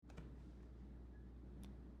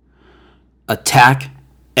Attack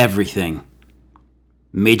everything.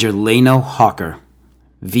 Major Leno Hawker,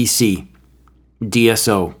 VC,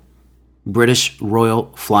 DSO, British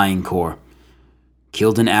Royal Flying Corps.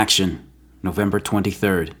 Killed in action, November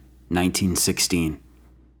 23rd, 1916.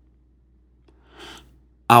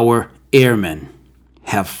 Our airmen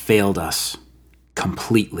have failed us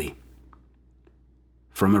completely.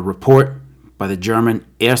 From a report by the German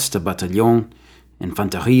 1. Bataillon,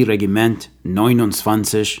 Infanterieregiment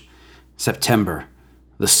 29, September,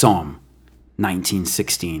 the Somme,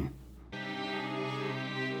 1916.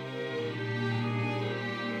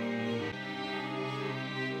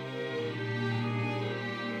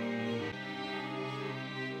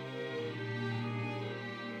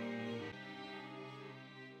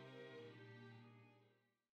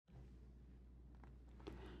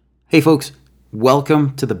 Hey folks,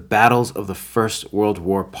 welcome to the Battles of the First World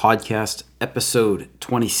War podcast, episode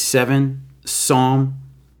 27, Somme,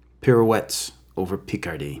 Pirouettes over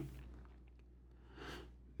Picardy.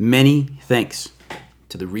 Many thanks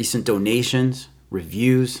to the recent donations,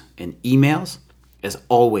 reviews, and emails. As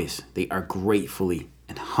always, they are gratefully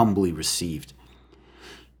and humbly received.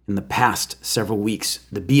 In the past several weeks,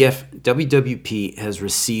 the BFWWP has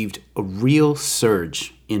received a real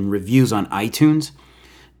surge in reviews on iTunes,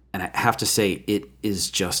 and I have to say, it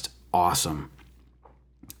is just awesome.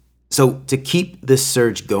 So to keep this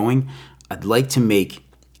surge going, I'd like to make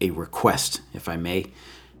a request, if I may.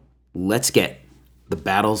 Let's get the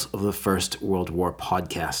Battles of the First World War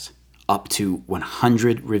podcast up to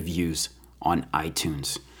 100 reviews on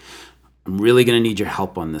iTunes. I'm really going to need your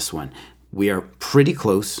help on this one. We are pretty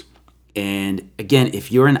close. And again,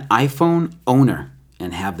 if you're an iPhone owner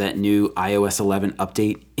and have that new iOS 11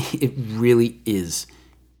 update, it really is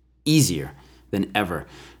easier than ever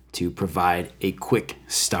to provide a quick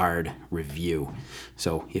starred review.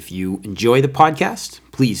 So if you enjoy the podcast,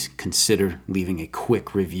 please consider leaving a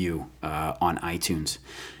quick review on iTunes.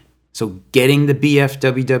 So getting the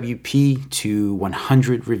BFWWP to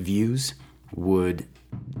 100 reviews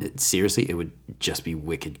it would just be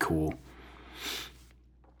wicked cool.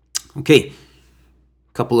 Okay,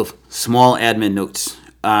 a couple of small admin notes.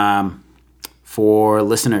 For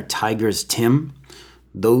listener Tigers Tim,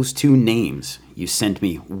 those two names you sent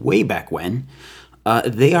me way back when,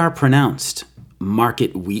 they are pronounced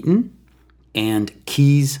Market Wheaton and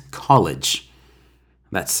Keys College.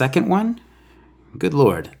 That second one, good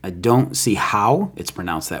Lord, I don't see how it's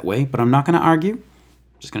pronounced that way, but I'm not going to argue.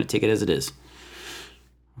 I'm just going to take it as it is.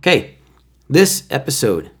 Okay, this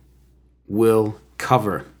episode will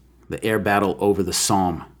cover the air battle over the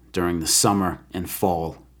Somme during the summer and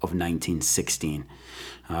fall of 1916.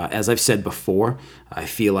 As I've said before, I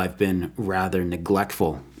feel I've been rather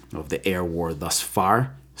neglectful of the air war thus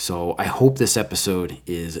far, so I hope this episode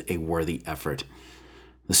is a worthy effort.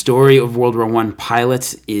 The story of World War I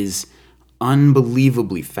pilots is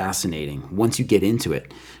unbelievably fascinating once you get into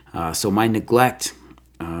it, so my neglect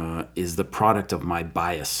is the product of my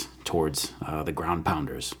bias towards the ground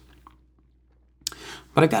pounders.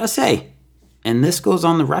 But I gotta say, and this goes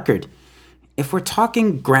on the record, if we're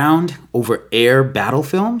talking ground over air battle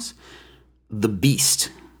films, The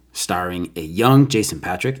Beast, starring a young Jason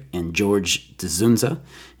Patric and George Dzundza,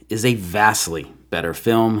 is a vastly better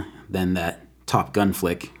film than that Top Gun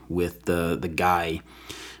flick with the guy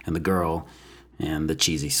and the girl and the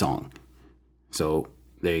cheesy song. So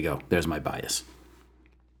there you go. There's my bias.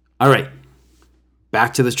 All right,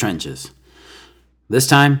 back to the trenches. This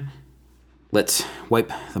time, let's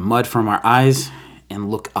wipe the mud from our eyes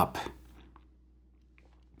and look up.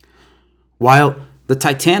 While the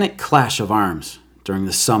titanic clash of arms during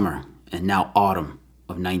the summer and now autumn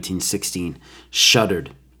of 1916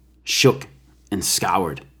 shuddered, shook, and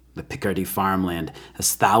scoured the Picardy farmland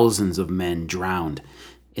as thousands of men drowned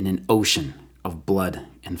in an ocean of blood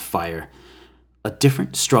and fire, a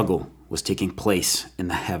different struggle was taking place in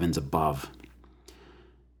the heavens above.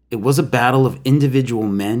 It was a battle of individual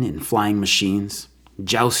men in flying machines,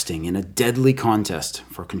 jousting in a deadly contest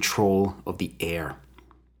for control of the air.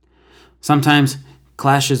 Sometimes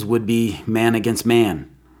clashes would be man against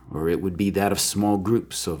man, or it would be that of small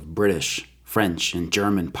groups of British, French, and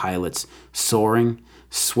German pilots soaring,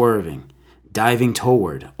 swerving, diving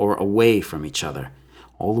toward or away from each other,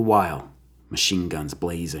 all the while machine guns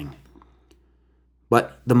blazing.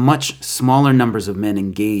 But the much smaller numbers of men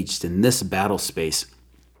engaged in this battle space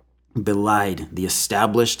belied the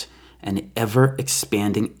established and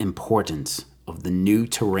ever-expanding importance of the new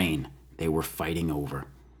terrain they were fighting over.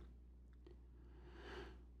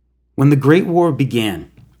 When the Great War began,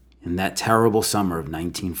 in that terrible summer of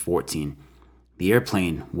 1914, the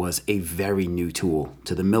airplane was a very new tool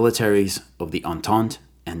to the militaries of the Entente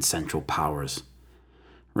and Central Powers.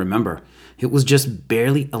 Remember, it was just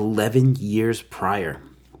barely 11 years prior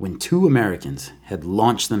when two Americans had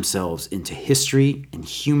launched themselves into history and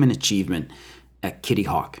human achievement at Kitty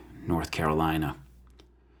Hawk, North Carolina.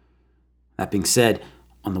 That being said,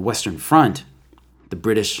 on the Western Front, the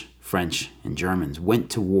British, French, and Germans went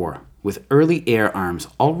to war with early air arms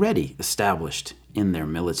already established in their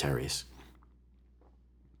militaries.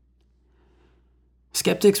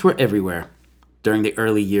 Skeptics were everywhere during the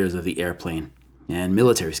early years of the airplane, and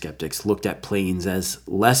military skeptics looked at planes as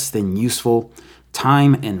less than useful,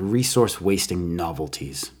 time and resource-wasting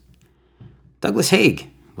novelties. Douglas Haig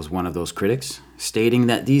was one of those critics, stating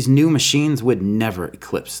that these new machines would never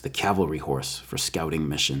eclipse the cavalry horse for scouting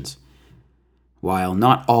missions. While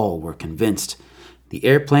not all were convinced, the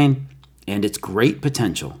airplane and its great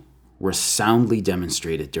potential were soundly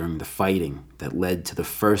demonstrated during the fighting that led to the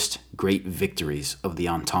first great victories of the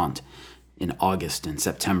Entente in August and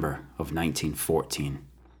September of 1914.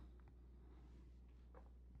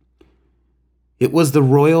 It was the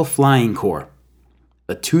Royal Flying Corps,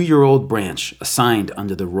 a 2-year-old branch assigned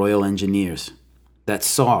under the Royal Engineers, that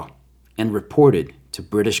saw and reported to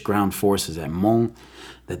British ground forces at Mons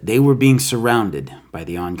that they were being surrounded by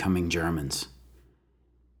the oncoming Germans.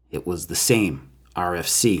 It was the same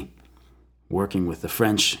RFC, working with the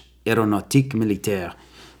French Aéronautique Militaire,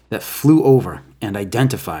 that flew over and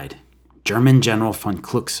identified German General von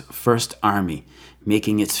Kluck's First Army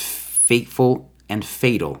making its fateful and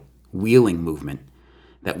fatal wheeling movement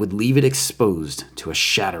that would leave it exposed to a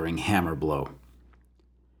shattering hammer blow.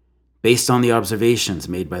 Based on the observations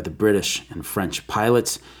made by the British and French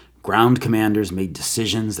pilots, ground commanders made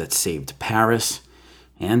decisions that saved Paris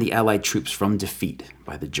and the Allied troops from defeat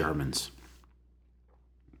by the Germans.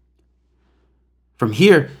 From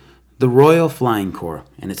here, the Royal Flying Corps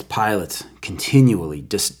and its pilots continually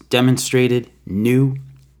demonstrated new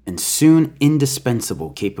and soon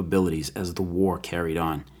indispensable capabilities as the war carried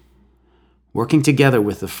on. Working together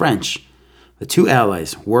with the French, the two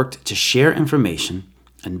allies worked to share information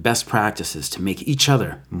and best practices to make each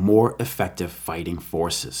other more effective fighting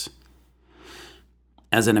forces.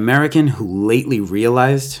 As an American who lately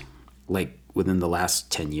realized, like within the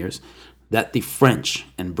last 10 years, that the French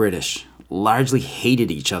and British largely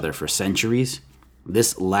hated each other for centuries,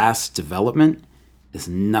 this last development is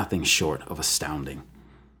nothing short of astounding.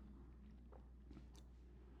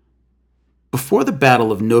 Before the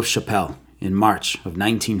Battle of Neuve Chapelle in March of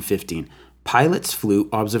 1915, pilots flew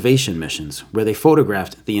observation missions where they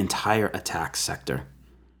photographed the entire attack sector.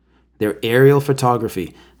 Their aerial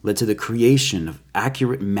photography led to the creation of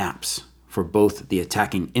accurate maps for both the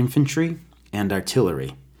attacking infantry and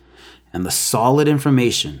artillery, and the solid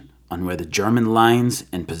information on where the German lines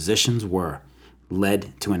and positions were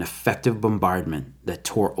led to an effective bombardment that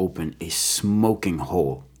tore open a smoking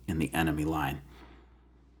hole in the enemy line.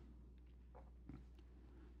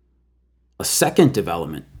 A second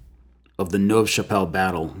development of the Neuve Chapelle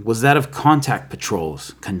battle was that of contact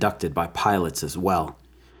patrols conducted by pilots as well.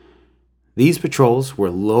 These patrols were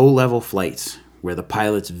low-level flights where the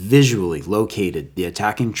pilots visually located the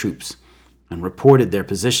attacking troops and reported their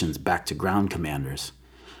positions back to ground commanders,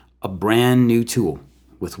 a brand new tool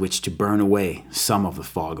with which to burn away some of the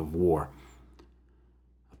fog of war.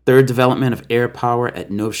 A third development of air power at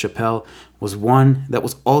Neuve Chapelle was one that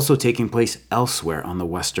was also taking place elsewhere on the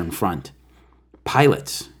Western Front.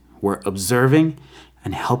 Pilots were observing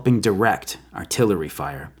and helping direct artillery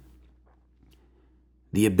fire.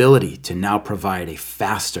 The ability to now provide a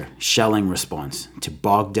faster shelling response to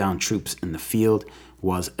bogged down troops in the field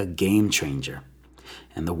was a game changer,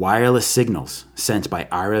 and the wireless signals sent by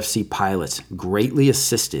RFC pilots greatly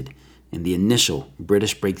assisted in the initial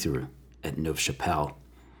British breakthrough at Neuve Chapelle.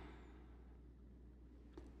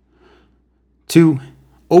 To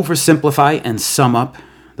oversimplify and sum up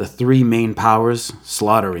the three main powers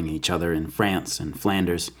slaughtering each other in France and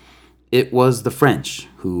Flanders, it was the French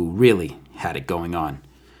who really had it going on.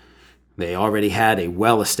 They already had a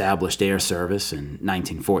well-established air service in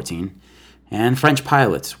 1914, and French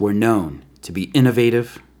pilots were known to be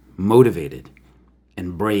innovative, motivated,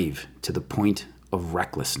 and brave to the point of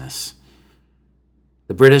recklessness.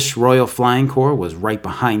 The British Royal Flying Corps was right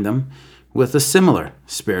behind them, with a similar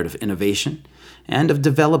spirit of innovation and of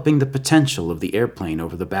developing the potential of the airplane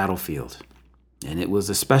over the battlefield. And it was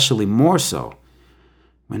especially more so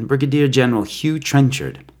when Brigadier General Hugh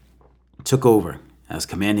Trenchard took over as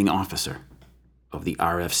commanding officer of the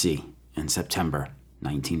RFC in September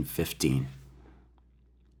 1915.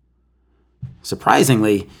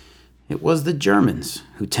 Surprisingly, it was the Germans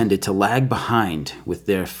who tended to lag behind with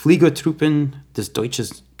their Fliegertruppen des Deutschen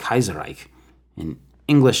Kaiserreich, in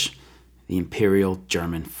English, the Imperial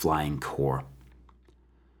German Flying Corps.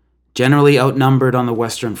 Generally outnumbered on the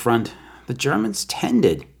Western Front, the Germans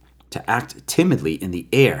tended to act timidly in the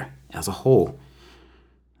air as a whole.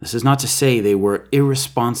 This is not to say they were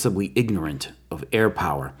irresponsibly ignorant of air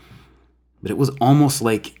power, but it was almost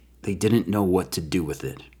like they didn't know what to do with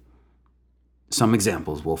it. Some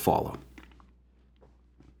examples will follow.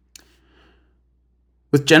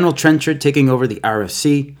 With General Trenchard taking over the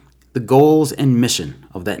RFC, the goals and mission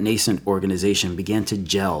of that nascent organization began to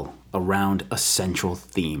gel around a central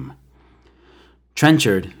theme.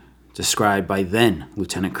 Trenchard, described by then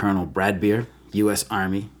Lieutenant Colonel Brad Beer, U.S.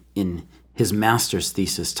 Army, in his master's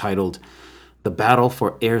thesis titled The Battle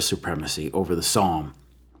for Air Supremacy over the Somme,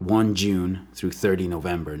 1 June through 30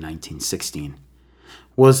 November 1916,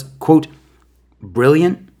 was, quote,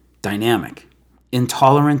 brilliant, dynamic,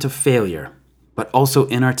 intolerant of failure, but also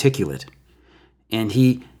inarticulate, and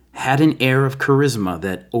he had an air of charisma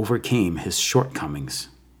that overcame his shortcomings,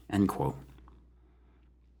 end quote.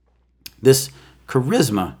 This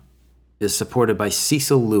charisma is supported by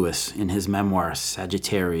Cecil Lewis in his memoir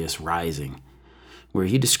Sagittarius Rising, where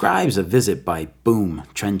he describes a visit by Boom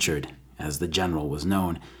Trenchard, as the general was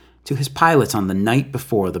known, to his pilots on the night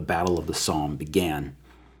before the Battle of the Somme began.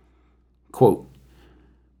 Quote,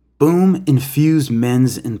 Boom infused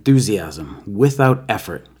men's enthusiasm without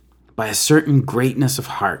effort by a certain greatness of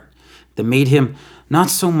heart that made him not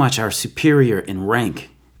so much our superior in rank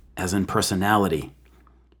as in personality.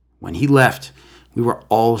 When he left, we were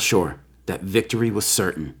all sure that victory was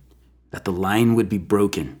certain, that the line would be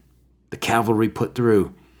broken, the cavalry put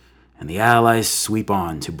through, and the Allies sweep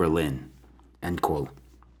on to Berlin. End quote.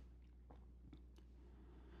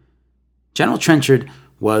 General Trenchard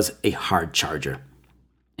was a hard charger,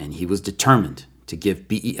 and he was determined to give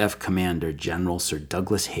BEF Commander General Sir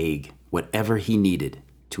Douglas Haig whatever he needed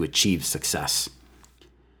to achieve success.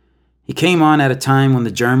 He came on at a time when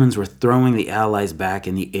the Germans were throwing the Allies back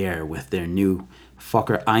in the air with their new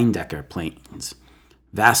Fokker-Eindecker planes,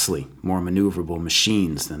 vastly more maneuverable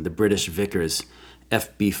machines than the British Vickers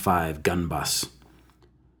FB-5 gun bus.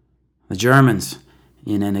 The Germans,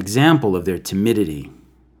 in an example of their timidity,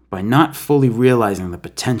 by not fully realizing the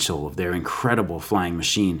potential of their incredible flying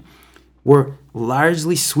machine, were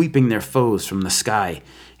largely sweeping their foes from the sky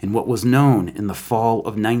in what was known in the fall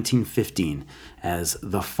of 1915 as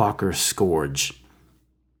the Fokker Scourge.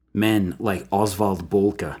 Men like Oswald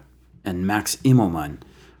Bolke and Max Immelmann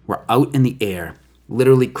were out in the air,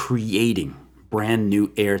 literally creating brand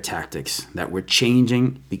new air tactics that were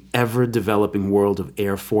changing the ever-developing world of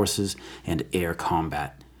air forces and air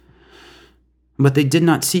combat. But they did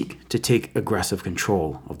not seek to take aggressive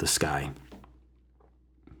control of the sky.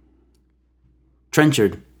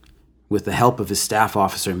 Trenchard, with the help of his staff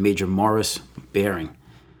officer Major Morris Baring,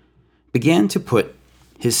 began to put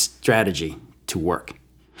his strategy to work,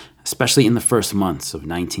 especially in the first months of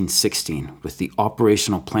 1916 with the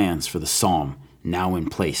operational plans for the Somme now in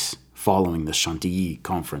place following the Chantilly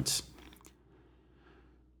Conference.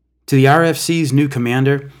 To the RFC's new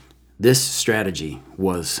commander, this strategy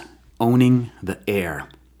was owning the air,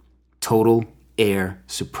 total air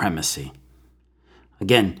supremacy.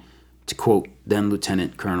 Again, to quote then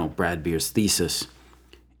Lieutenant Colonel Brad Beer's thesis,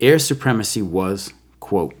 air supremacy was,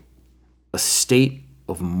 quote, a state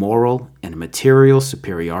of moral and material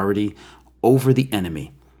superiority over the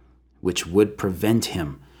enemy, which would prevent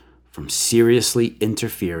him from seriously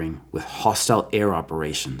interfering with hostile air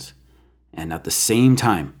operations, and at the same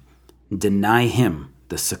time deny him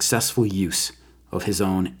the successful use of his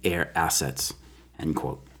own air assets, end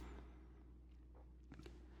quote.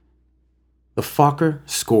 The Fokker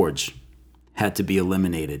Scourge had to be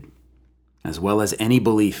eliminated, as well as any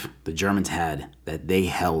belief the Germans had that they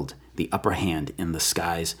held the upper hand in the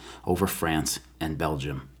skies over France and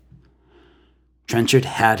Belgium. Trenchard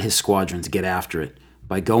had his squadrons get after it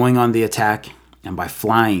by going on the attack and by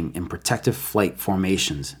flying in protective flight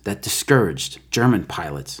formations that discouraged German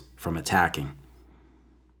pilots from attacking.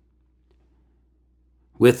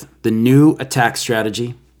 With the new attack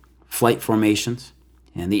strategy, flight formations,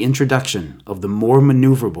 and the introduction of the more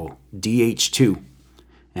maneuverable DH-2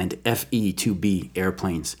 and FE-2B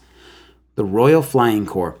airplanes, the Royal Flying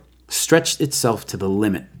Corps stretched itself to the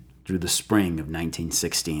limit through the spring of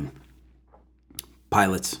 1916.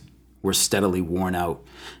 Pilots were steadily worn out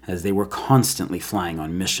as they were constantly flying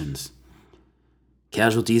on missions.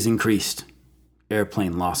 Casualties increased,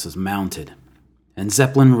 airplane losses mounted, and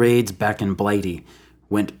Zeppelin raids back in Blighty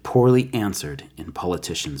went poorly answered in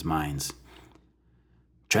politicians' minds.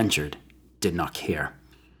 Trenchard did not care.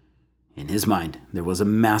 In his mind, there was a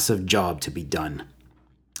massive job to be done,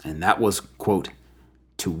 and that was, quote,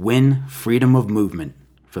 to win freedom of movement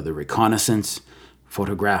for the reconnaissance,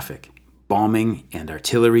 photographic, bombing, and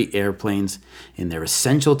artillery airplanes in their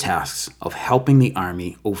essential tasks of helping the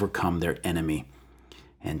army overcome their enemy,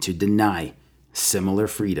 and to deny similar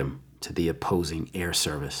freedom to the opposing air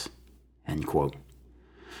service." End quote.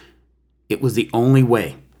 It was the only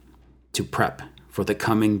way to prep for the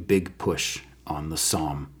coming big push on the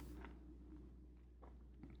Somme.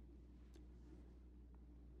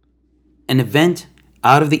 An event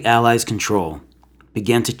out of the Allies' control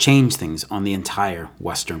began to change things on the entire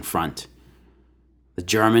Western Front: the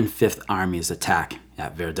German Fifth Army's attack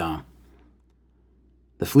at Verdun.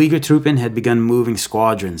 The Fliegertruppen had begun moving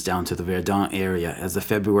squadrons down to the Verdun area as the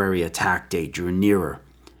February attack date drew nearer,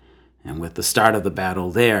 and with the start of the battle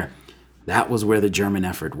there, that was where the German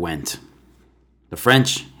effort went. The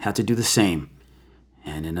French had to do the same,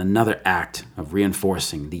 and in another act of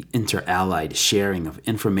reinforcing the inter-allied sharing of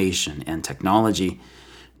information and technology,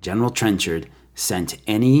 General Trenchard sent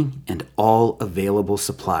any and all available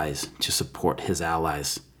supplies to support his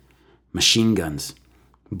allies: machine guns,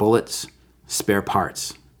 bullets, spare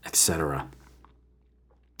parts, etc.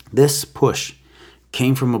 This push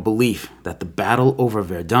came from a belief that the battle over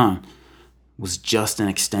Verdun was just an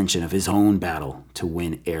extension of his own battle to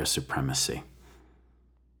win air supremacy.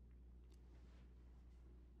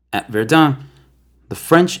 At Verdun, the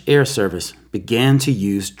French air service began to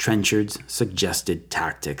use Trenchard's suggested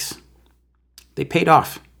tactics. They paid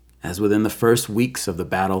off, as within the first weeks of the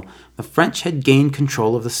battle, the French had gained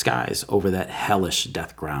control of the skies over that hellish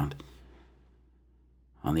death ground.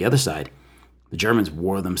 On the other side, the Germans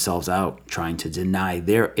wore themselves out trying to deny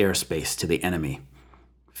their airspace to the enemy,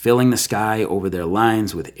 filling the sky over their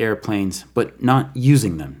lines with airplanes, but not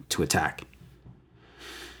using them to attack.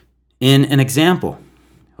 In an example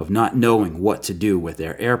of not knowing what to do with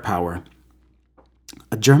their air power,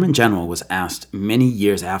 a German general was asked many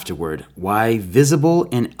years afterward why visible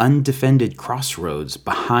and undefended crossroads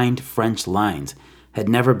behind French lines had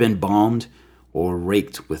never been bombed or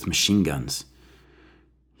raked with machine guns.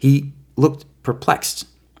 He looked perplexed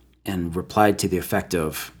and replied to the effect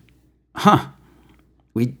of,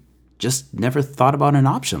 we just never thought about an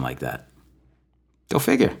option like that. Go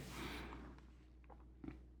figure.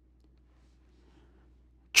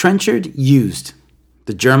 Trenchard used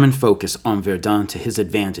the German focus on Verdun to his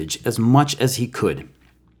advantage as much as he could,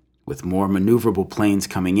 with more maneuverable planes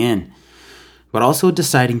coming in, but also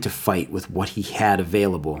deciding to fight with what he had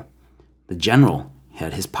available. The general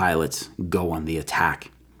had his pilots go on the attack.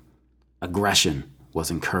 Aggression was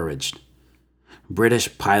encouraged.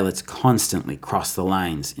 British pilots constantly crossed the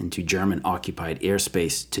lines into German-occupied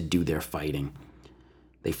airspace to do their fighting.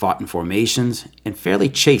 They fought in formations and fairly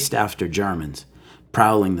chased after Germans,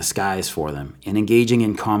 prowling the skies for them and engaging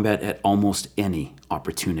in combat at almost any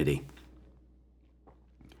opportunity.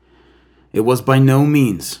 It was by no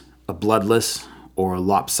means a bloodless or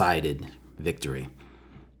lopsided victory.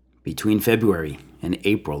 Between February and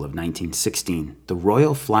April of 1916, the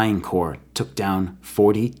Royal Flying Corps took down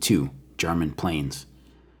 42 German planes.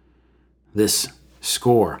 This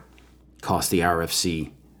score cost the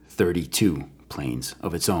RFC 32 planes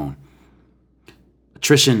of its own.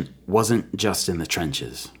 Attrition wasn't just in the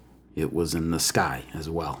trenches, it was in the sky as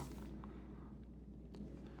well.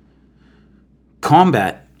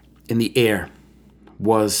 Combat in the air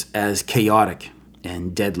was as chaotic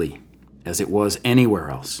and deadly as it was anywhere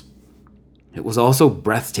else. It was also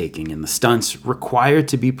breathtaking in the stunts required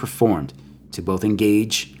to be performed to both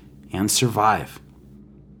engage and survive.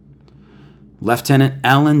 Lieutenant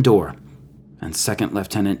Alan Dorr and Second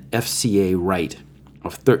Lieutenant F.C.A. Wright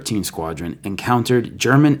of 13 Squadron encountered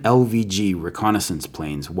German LVG reconnaissance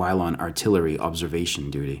planes while on artillery observation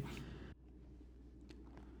duty.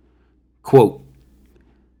 Quote,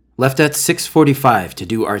 "Left at 6:45 to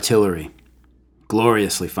do artillery.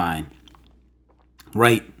 Gloriously fine.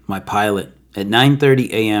 Wright, my pilot, at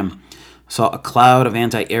 9:30 a.m. saw a cloud of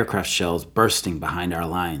anti-aircraft shells bursting behind our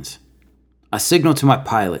lines. I signaled to my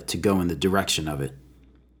pilot to go in the direction of it.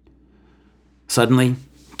 Suddenly,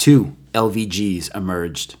 2 LVGs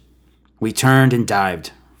emerged. We turned and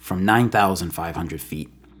dived from 9,500 feet.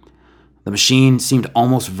 The machine seemed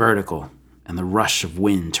almost vertical, and the rush of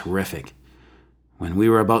wind terrific. When we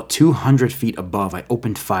were about 200 feet above, I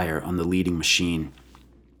opened fire on the leading machine.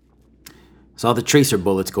 Saw the tracer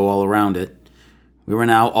bullets go all around it. We were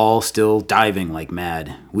now all still diving like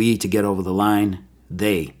mad. We to get over the line,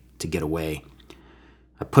 they to get away.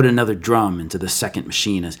 I put another drum into the second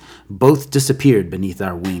machine as both disappeared beneath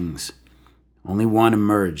our wings. Only one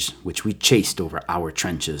emerged, which we chased over our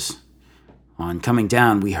trenches. On coming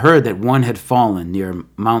down, we heard that one had fallen near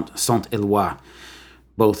Mount Saint-Éloi,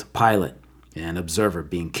 both pilot and observer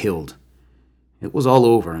being killed. It was all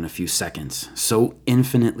over in a few seconds. So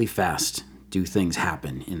infinitely fast do things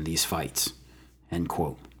happen in these fights. End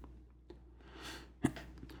quote.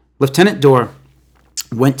 Lieutenant Dorr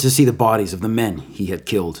went to see the bodies of the men he had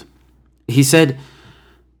killed. He said,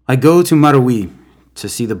 "I go to Marui to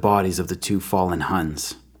see the bodies of the 2 fallen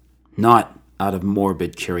Huns, not out of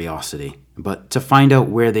morbid curiosity, but to find out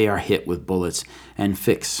where they are hit with bullets and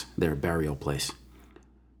fix their burial place.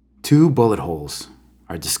 2 bullet holes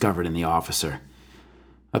are discovered in the officer.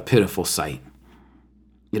 A pitiful sight.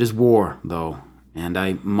 It is war, though, and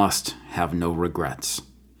I must have no regrets.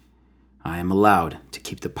 I am allowed to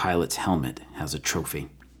keep the pilot's helmet as a trophy."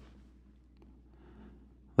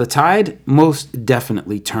 The tide most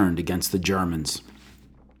definitely turned against the Germans.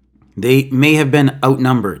 They may have been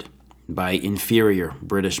outnumbered by inferior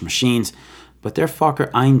British machines, but their Fokker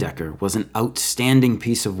Eindecker was an outstanding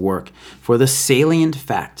piece of work for the salient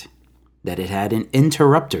fact that it had an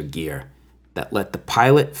interrupter gear that let the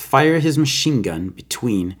pilot fire his machine gun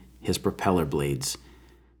between his propeller blades.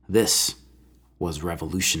 This was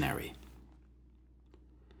revolutionary.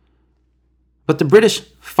 But the British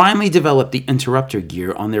finally developed the interrupter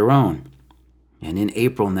gear on their own, and in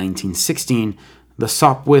April 1916, the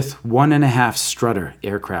Sopwith 1.5 Strutter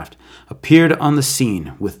aircraft appeared on the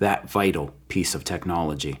scene with that vital piece of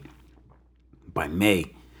technology. By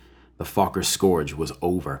May, the Fokker scourge was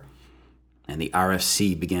over, and the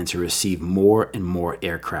RFC began to receive more and more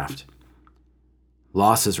aircraft.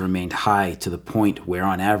 Losses remained high to the point where,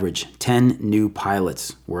 on average, 10 new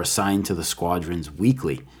pilots were assigned to the squadrons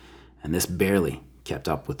weekly, and this barely kept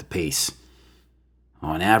up with the pace.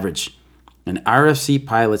 On average, an RFC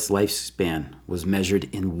pilot's lifespan was measured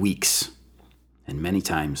in weeks, and many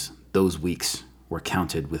times those weeks were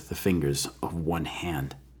counted with the fingers of one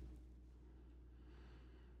hand.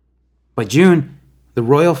 By June, the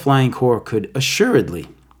Royal Flying Corps could assuredly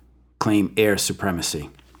claim air supremacy.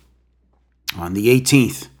 On the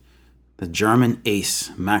 18th, the German ace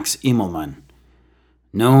Max Immelmann,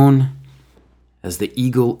 known as the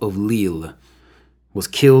Eagle of Lille, was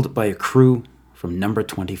killed by a crew from number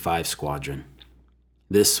 25 Squadron.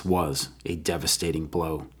 This was a devastating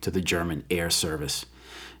blow to the German air service,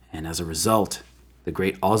 and as a result, the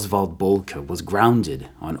great Oswald Bohlke was grounded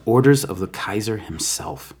on orders of the Kaiser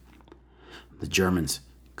himself. The Germans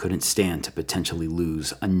couldn't stand to potentially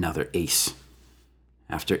lose another ace.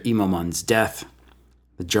 After Immelmann's death,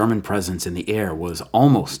 the German presence in the air was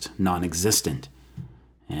almost non-existent,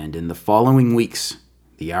 and in the following weeks,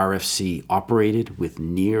 the RFC operated with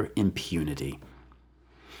near impunity.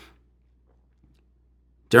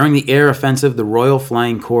 During the air offensive, the Royal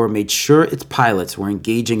Flying Corps made sure its pilots were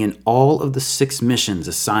engaging in all of the 6 missions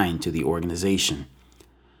assigned to the organization.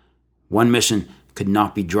 One mission could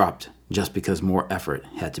not be dropped just because more effort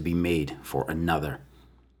had to be made for another.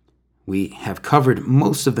 We have covered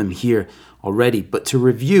most of them here already, but to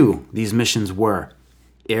review, these missions were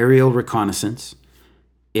aerial reconnaissance,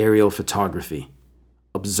 aerial photography,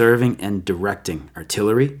 observing and directing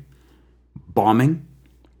artillery, bombing,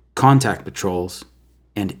 contact patrols,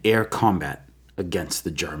 and air combat against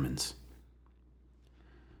the Germans.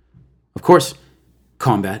 Of course,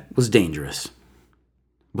 combat was dangerous,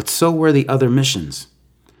 but so were the other missions.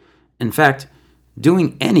 In fact,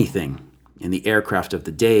 doing anything in the aircraft of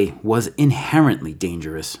the day was inherently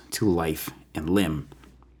dangerous to life and limb.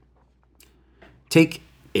 Take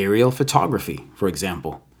aerial photography, for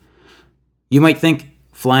example. You might think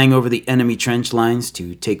flying over the enemy trench lines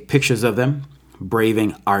to take pictures of them,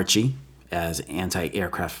 braving Archie, as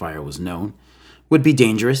anti-aircraft fire was known, would be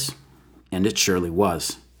dangerous, and it surely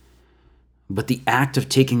was. But the act of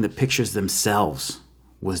taking the pictures themselves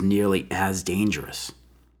was nearly as dangerous.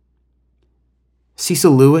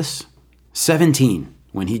 Cecil Lewis, 17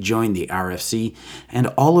 when he joined the RFC, and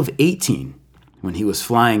all of 18 when he was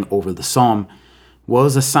flying over the Somme,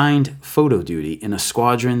 was assigned photo duty in a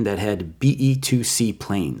squadron that had BE-2C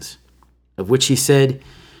planes, of which he said,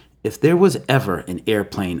 if there was ever an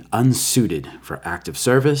airplane unsuited for active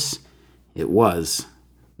service, it was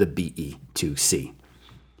the BE-2C.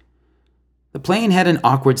 The plane had an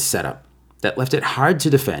awkward setup that left it hard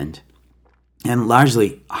to defend and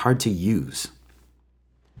largely hard to use.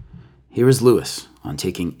 Here is Lewis on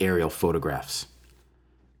taking aerial photographs.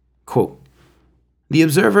 Quote, "The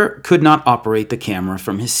observer could not operate the camera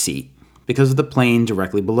from his seat because of the plane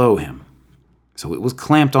directly below him, so it was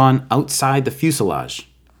clamped on outside the fuselage,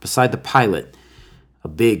 beside the pilot, a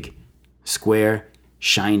big, square,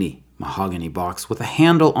 shiny mahogany box with a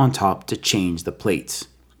handle on top to change the plates.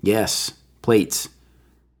 Yes, plates.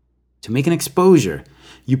 To make an exposure,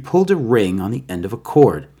 you pulled a ring on the end of a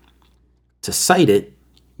cord. To sight it,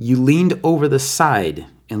 you leaned over the side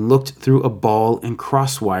and looked through a ball and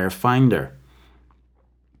crosswire finder.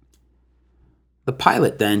 The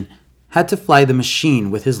pilot then had to fly the machine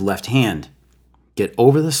with his left hand, get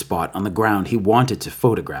over the spot on the ground he wanted to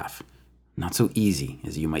photograph. Not so easy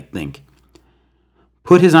as you might think.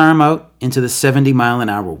 Put his arm out into the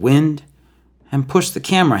 70-mile-an-hour wind and push the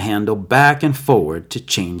camera handle back and forward to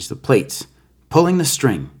change the plates, pulling the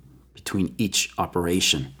string between each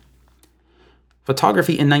operation.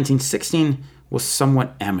 Photography in 1916 was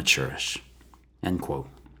somewhat amateurish. End quote.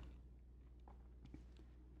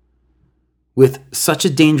 With such a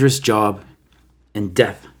dangerous job and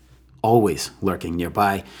death always lurking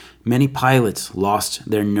nearby, many pilots lost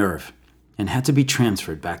their nerve and had to be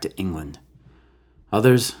transferred back to England.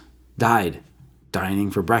 Others died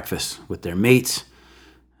dining for breakfast with their mates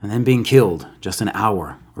and then being killed just an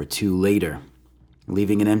hour or two later,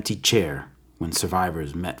 leaving an empty chair when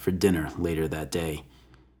survivors met for dinner later that day.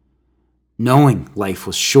 Knowing life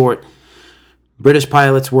was short, British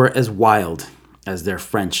pilots were as wild as their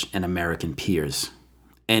French and American peers.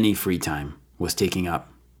 Any free time was taken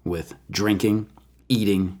up with drinking,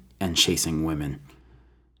 eating, and chasing women.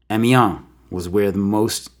 Amiens was where the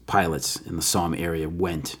most pilots in the Somme area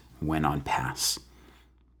went when on pass.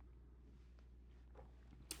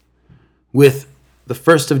 With the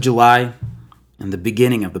 1st of July and the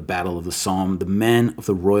beginning of the Battle of the Somme, the men of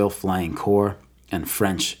the Royal Flying Corps and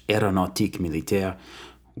French Aéronautique Militaire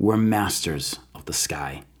were masters of the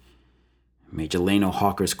sky. Major Leno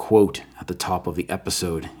Hawker's quote at the top of the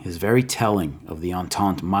episode is very telling of the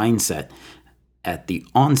Entente mindset at the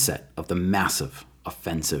onset of the massive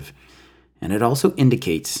offensive, and it also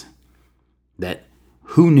indicates that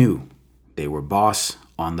who knew they were boss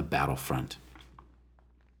on the battlefront.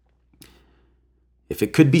 If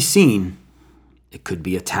it could be seen, it could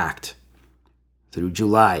be attacked. Through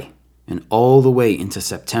July and all the way into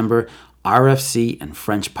September, RFC and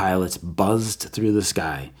French pilots buzzed through the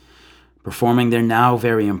sky, performing their now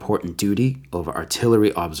very important duty over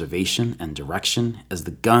artillery observation and direction as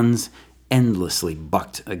the guns endlessly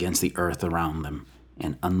bucked against the earth around them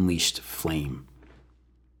and unleashed flame.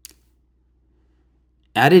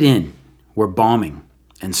 Added in were bombing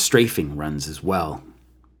and strafing runs as well.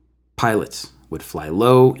 Pilots would fly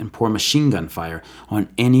low and pour machine gun fire on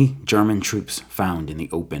any German troops found in the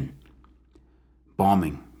open.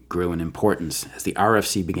 Bombing grew in importance as the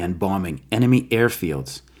RFC began bombing enemy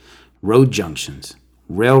airfields, road junctions,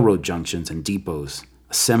 railroad junctions and depots,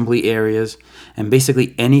 assembly areas, and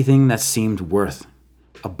basically anything that seemed worth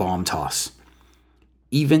a bomb toss.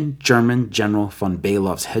 Even German General von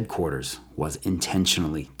Beloff's headquarters was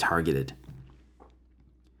intentionally targeted.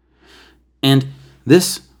 And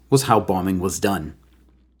this was how bombing was done.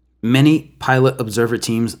 Many pilot observer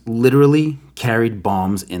teams literally carried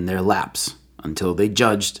bombs in their laps until they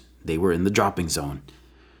judged they were in the dropping zone.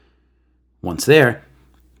 Once there,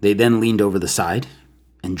 they then leaned over the side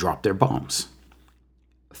and dropped their bombs.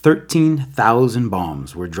 13,000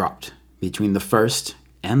 bombs were dropped between the 1st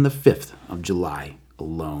and the 5th of July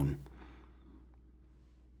alone.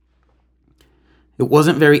 It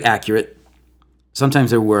wasn't very accurate.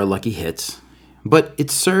 Sometimes there were lucky hits, but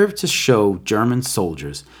it served to show German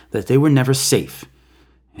soldiers that they were never safe,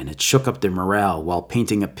 and it shook up their morale while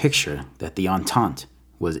painting a picture that the Entente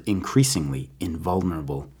was increasingly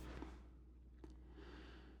invulnerable.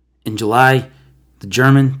 In July, the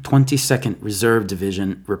German 22nd Reserve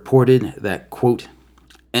Division reported that, quote,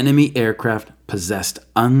 enemy aircraft possessed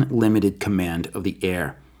unlimited command of the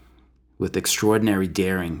air. With extraordinary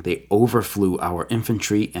daring, they overflew our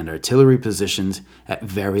infantry and artillery positions at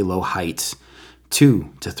very low heights,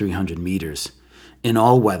 200 to 300 meters, in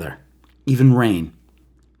all weather, even rain,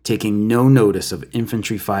 taking no notice of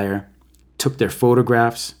infantry fire, took their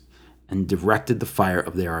photographs, and directed the fire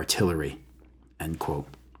of their artillery, end quote.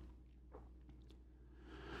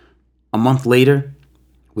 A month later,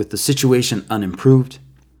 with the situation unimproved,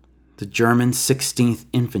 the German 16th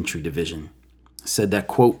Infantry Division said that,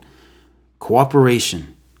 quote,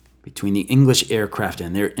 cooperation between the English aircraft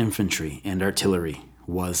and their infantry and artillery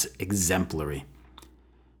was exemplary.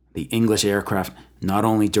 The English aircraft not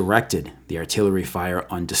only directed the artillery fire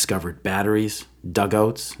on discovered batteries,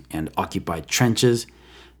 dugouts, and occupied trenches,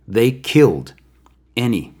 they killed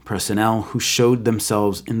any personnel who showed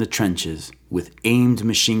themselves in the trenches with aimed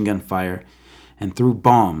machine gun fire and threw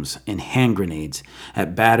bombs and hand grenades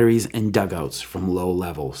at batteries and dugouts from low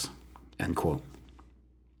levels, end quote.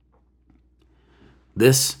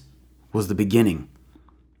 This was the beginning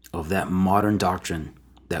of that modern doctrine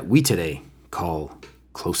that we today call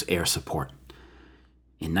close air support.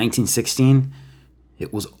 In 1916,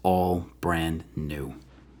 it was all brand new.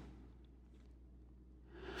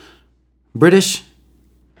 British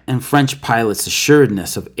and French pilots'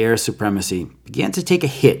 assuredness of air supremacy began to take a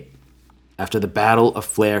hit after the Battle of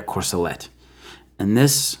Flers-Courcelette, and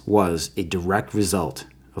this was a direct result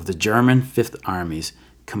of the German Fifth Army's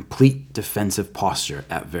complete defensive posture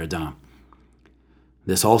at Verdun.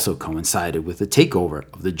 This also coincided with the takeover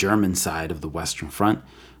of the German side of the Western Front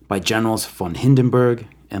by Generals von Hindenburg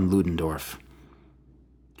and Ludendorff.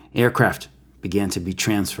 Aircraft began to be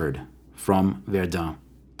transferred from Verdun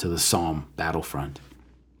to the Somme battlefront.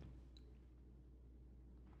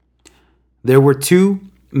 There were two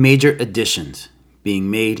major additions being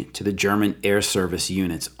made to the German air service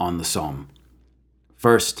units on the Somme.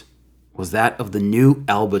 First was that of the new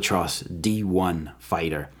Albatros D-1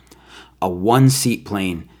 fighter, a one-seat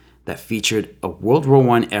plane that featured a World War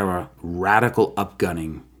I era radical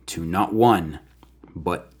upgunning to not one,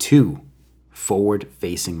 but two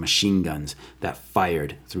forward-facing machine guns that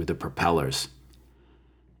fired through the propellers.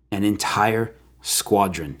 An entire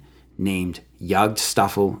squadron named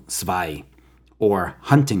Jagdstaffel 2, or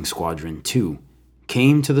Hunting Squadron 2,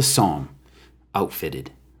 came to the Somme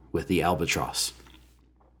outfitted with the Albatros.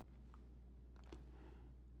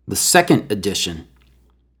 The second addition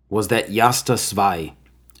was that Jasta 2,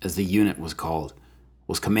 as the unit was called,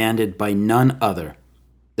 was commanded by none other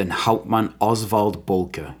than Hauptmann Oswald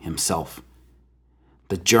Boelcke himself.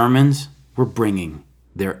 The Germans were bringing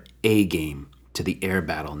their A-game to the air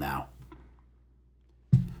battle now.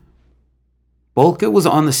 Boelcke was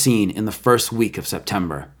on the scene in the first week of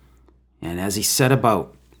September, and as he set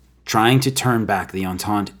about trying to turn back the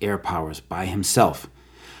Entente air powers by himself,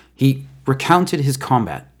 he recounted his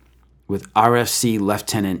combat with RFC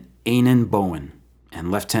Lieutenant Enon Bowen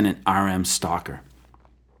and Lieutenant R.M. Stalker.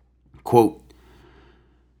 Quote,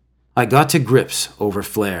 "I got to grips over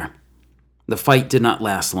Flers. The fight did not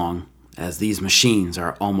last long, as these machines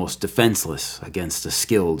are almost defenseless against a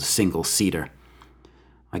skilled single-seater.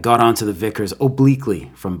 I got onto the Vickers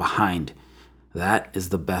obliquely from behind. That is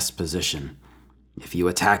the best position. If you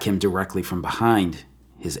attack him directly from behind,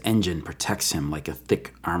 his engine protects him like a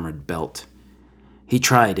thick armored belt. He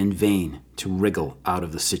tried in vain to wriggle out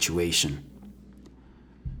of the situation.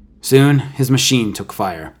 Soon his machine took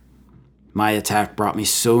fire. My attack brought me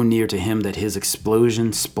so near to him that his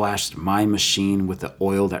explosion splashed my machine with the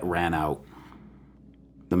oil that ran out.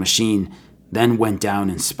 The machine then went down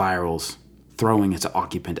in spirals, throwing its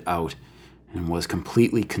occupant out, and was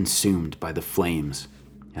completely consumed by the flames."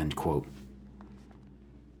 End quote.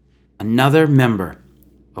 Another member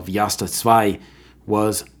of Jasta 2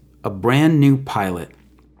 was a brand new pilot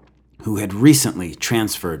who had recently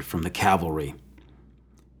transferred from the cavalry.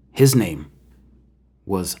 His name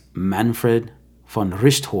was Manfred von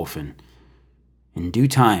Richthofen. In due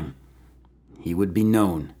time, he would be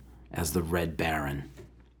known as the Red Baron.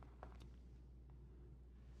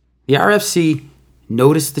 The RFC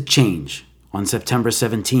noticed the change on September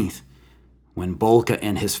 17th, when Boelcke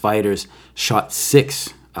and his fighters shot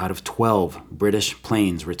 6 out of 12 British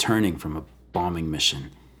planes returning from a bombing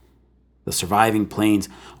mission. The surviving planes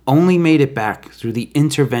only made it back through the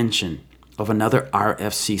intervention of another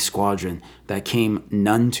RFC squadron that came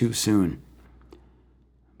none too soon.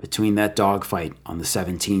 Between that dogfight on the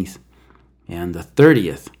 17th and the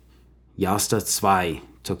 30th, Jasta 2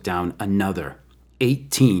 took down another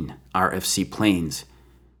 18 RFC planes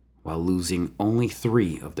while losing only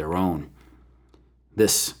 3 of their own.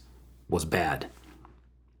 This was bad.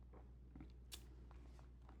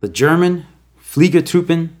 The German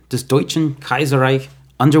Fliegertruppen des Deutschen Kaiserreich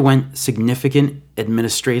underwent significant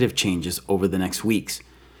administrative changes over the next weeks,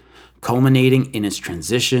 culminating in its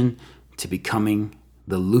transition to becoming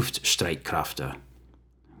the Luftstreitkräfte,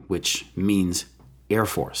 which means Air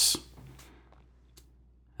Force.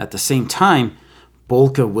 At the same time,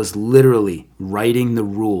 Boelcke was literally writing the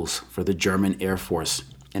rules for the German Air Force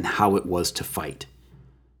and how it was to fight.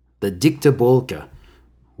 The Dicta Boelcke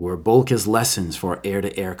were Boelcke's lessons for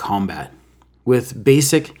air-to-air combat, with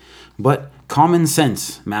basic but common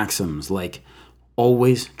sense maxims like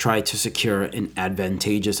always try to secure an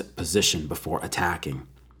advantageous position before attacking,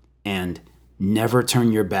 and never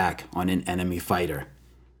turn your back on an enemy fighter.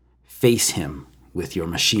 Face him with your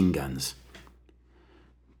machine guns.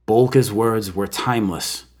 Boelcke's words were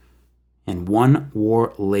timeless, and 1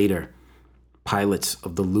 war later, pilots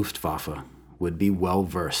of the Luftwaffe would be well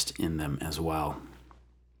versed in them as well.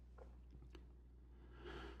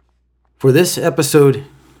 For this episode,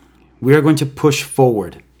 we are going to push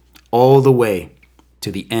forward all the way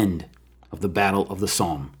to the end of the Battle of the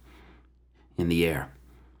Somme in the air.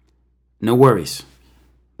 No worries,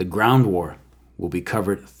 the ground war will be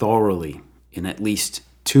covered thoroughly in at least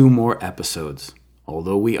 2 more episodes,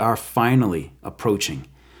 although we are finally approaching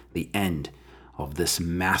the end of this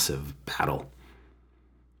massive battle.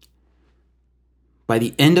 By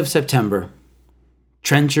the end of September,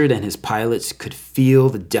 Trenchard and his pilots could feel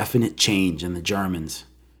the definite change in the Germans.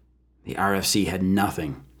 The RFC had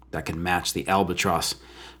nothing that could match the Albatross,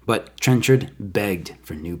 but Trenchard begged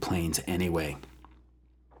for new planes anyway.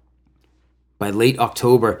 By late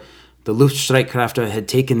October, the Luftstreitkräfte had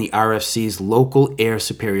taken the RFC's local air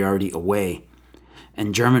superiority away,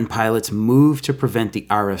 and German pilots moved to prevent the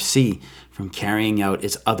RFC from carrying out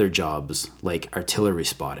its other jobs, like artillery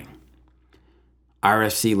spotting.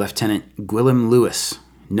 RFC Lieutenant Gwilym Lewis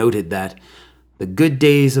noted that the good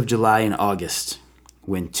days of July and August,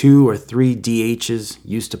 when 2 or 3 DHs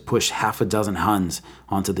used to push half a dozen Huns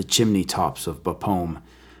onto the chimney tops of Bapaume,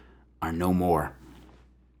 are no more.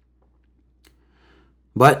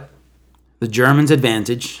 But the Germans'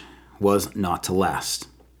 advantage was not to last.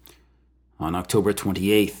 On October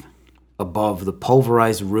 28th, above the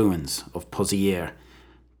pulverized ruins of Pozières,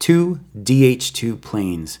 2 DH-2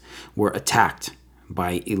 planes were attacked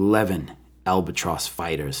by 11 Albatross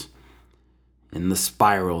fighters. In the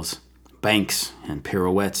spirals, banks, and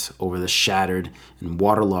pirouettes over the shattered and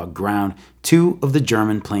waterlogged ground, 2 of the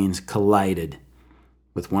German planes collided,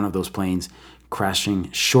 with one of those planes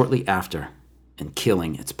crashing shortly after and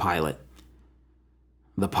killing its pilot.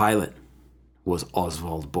 The pilot was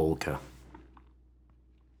Oswald Boelcke.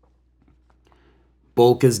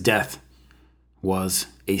 Boelcke's death was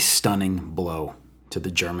a stunning blow to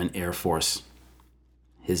the German Air Force.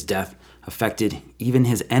 His death affected even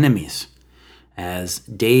his enemies, as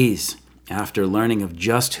days after learning of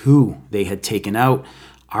just who they had taken out,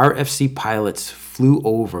 RFC pilots flew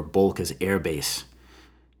over Boelcke's airbase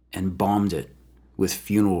and bombed it with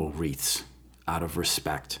funeral wreaths out of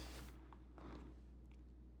respect.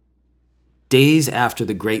 Days after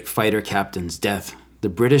the great fighter captain's death, the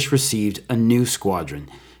British received a new squadron,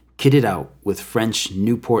 kitted out with French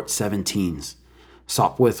Nieuport 17s,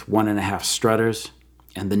 Sopwith 1.5 Strutters,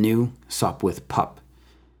 and the new Sopwith Pup.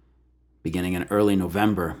 Beginning in early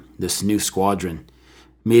November, this new squadron,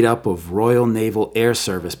 made up of Royal Naval Air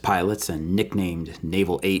Service pilots and nicknamed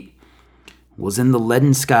Naval 8, was in the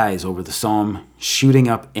leaden skies over the Somme, shooting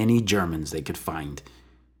up any Germans they could find.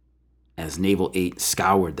 As Naval 8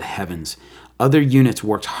 scoured the heavens, other units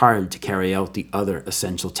worked hard to carry out the other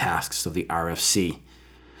essential tasks of the RFC,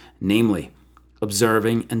 namely,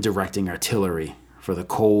 observing and directing artillery for the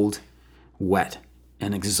cold, wet,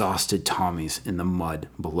 and exhausted Tommies in the mud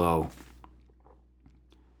below.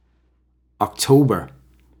 October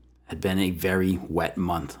had been a very wet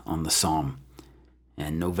month on the Somme,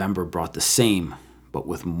 and November brought the same, but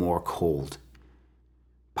with more cold.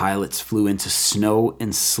 Pilots flew into snow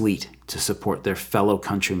and sleet to support their fellow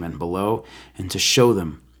countrymen below and to show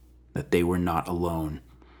them that they were not alone.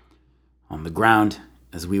 On the ground,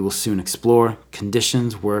 as we will soon explore,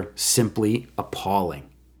 conditions were simply appalling.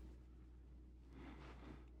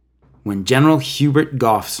 When General Hubert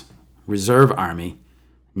Gough's Reserve Army,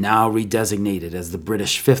 now redesignated as the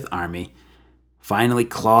British Fifth Army, finally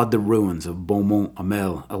clawed the ruins of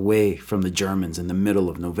Beaumont-Hamel away from the Germans in the middle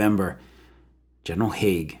of November, General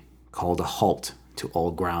Haig called a halt to all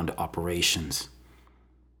ground operations.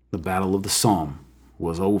 The Battle of the Somme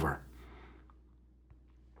was over.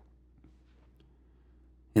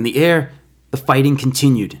 In the air, the fighting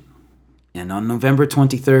continued, and on November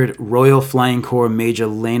 23rd, Royal Flying Corps Major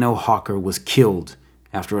Leno Hawker was killed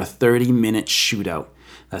after a 30-minute shootout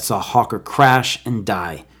that saw Hawker crash and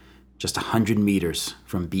die just 100 meters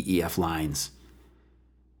from BEF lines.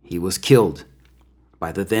 He was killed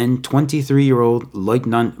by the then 23-year-old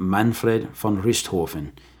Lieutenant Manfred von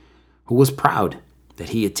Richthofen, who was proud that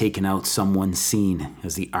he had taken out someone seen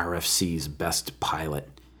as the RFC's best pilot.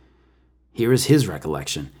 Here is his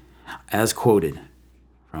recollection, as quoted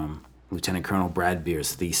from Lieutenant Colonel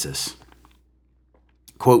Bradbeer's thesis.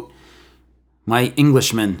 Quote, "My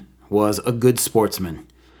Englishman was a good sportsman,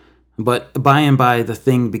 but by and by the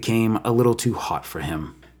thing became a little too hot for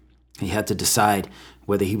him. He had to decide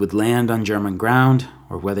whether he would land on German ground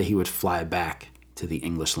or whether he would fly back to the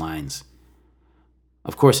English lines.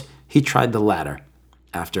 Of course, he tried the latter,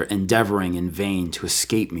 after endeavoring in vain to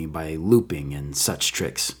escape me by looping and such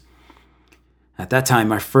tricks. At that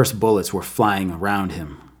time, our first bullets were flying around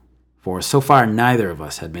him, for so far neither of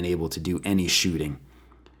us had been able to do any shooting.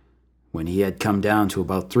 When he had come down to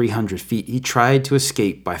about 300 feet, he tried to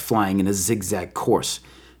escape by flying in a zigzag course,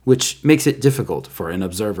 which makes it difficult for an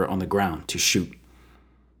observer on the ground to shoot.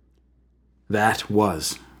 That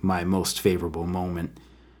was my most favorable moment.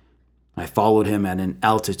 I followed him at an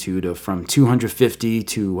altitude of from 250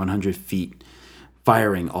 to 100 feet,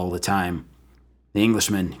 firing all the time. The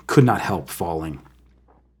Englishman could not help falling.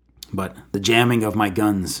 but the jamming of my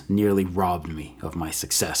guns nearly robbed me of my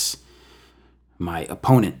success. My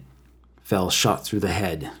opponent fell shot through the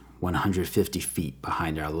head 150 feet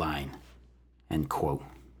behind our line." End quote.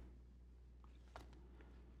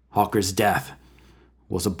 Hawker's death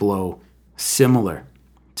was a blow similar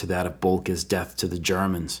to that of Bolke's death to the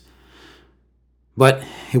Germans. But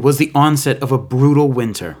it was the onset of a brutal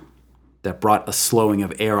winter that brought a slowing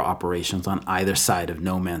of air operations on either side of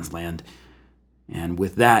no man's land, and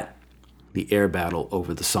with that, the air battle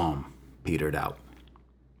over the Somme petered out.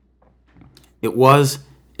 It was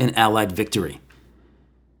an Allied victory.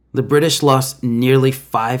 The British lost nearly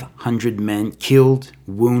 500 men killed,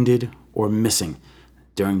 wounded, or missing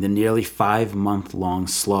during the nearly 5-month-long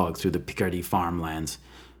slog through the Picardy farmlands,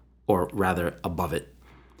 or rather above it.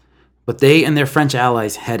 But they and their French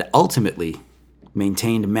allies had ultimately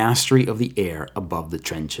maintained mastery of the air above the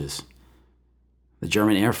trenches. The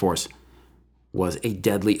German Air Force was a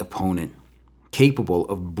deadly opponent, capable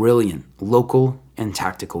of brilliant local and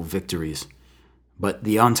tactical victories. But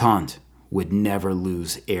the Entente would never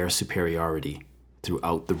lose air superiority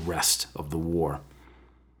throughout the rest of the war.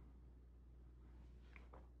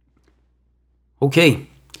 Okay,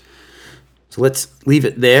 so let's leave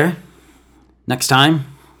it there. Next time,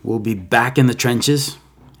 we'll be back in the trenches,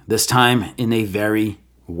 this time in a very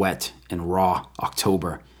wet and raw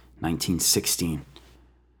October 1916.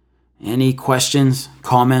 Any questions,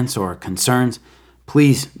 comments, or concerns,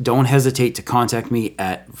 please don't hesitate to contact me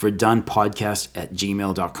at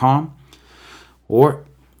verdunpodcast@gmail.com, or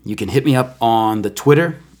you can hit me up on the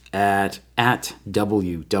Twitter at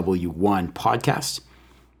WW1podcast.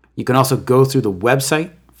 You can also go through the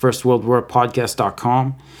website,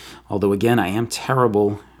 firstworldwarpodcast.com, although again, I am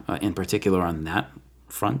terrible in particular on that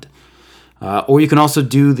front. Or you can also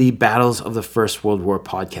do the Battles of the First World War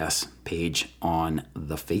podcast page on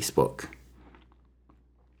the Facebook.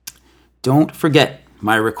 Don't forget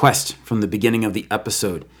my request from the beginning of the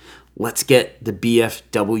episode. Let's get the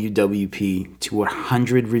BFWWP to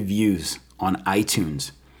 100 reviews on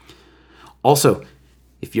iTunes. Also,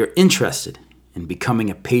 if you're interested in becoming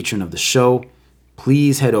a patron of the show,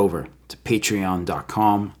 please head over to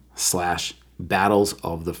patreon.com/Battles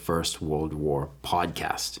of the First World War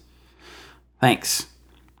podcast. Thanks.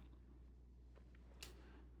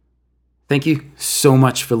 Thank you so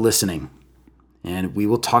much for listening, and we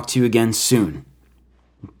will talk to you again soon.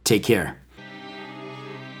 Take care.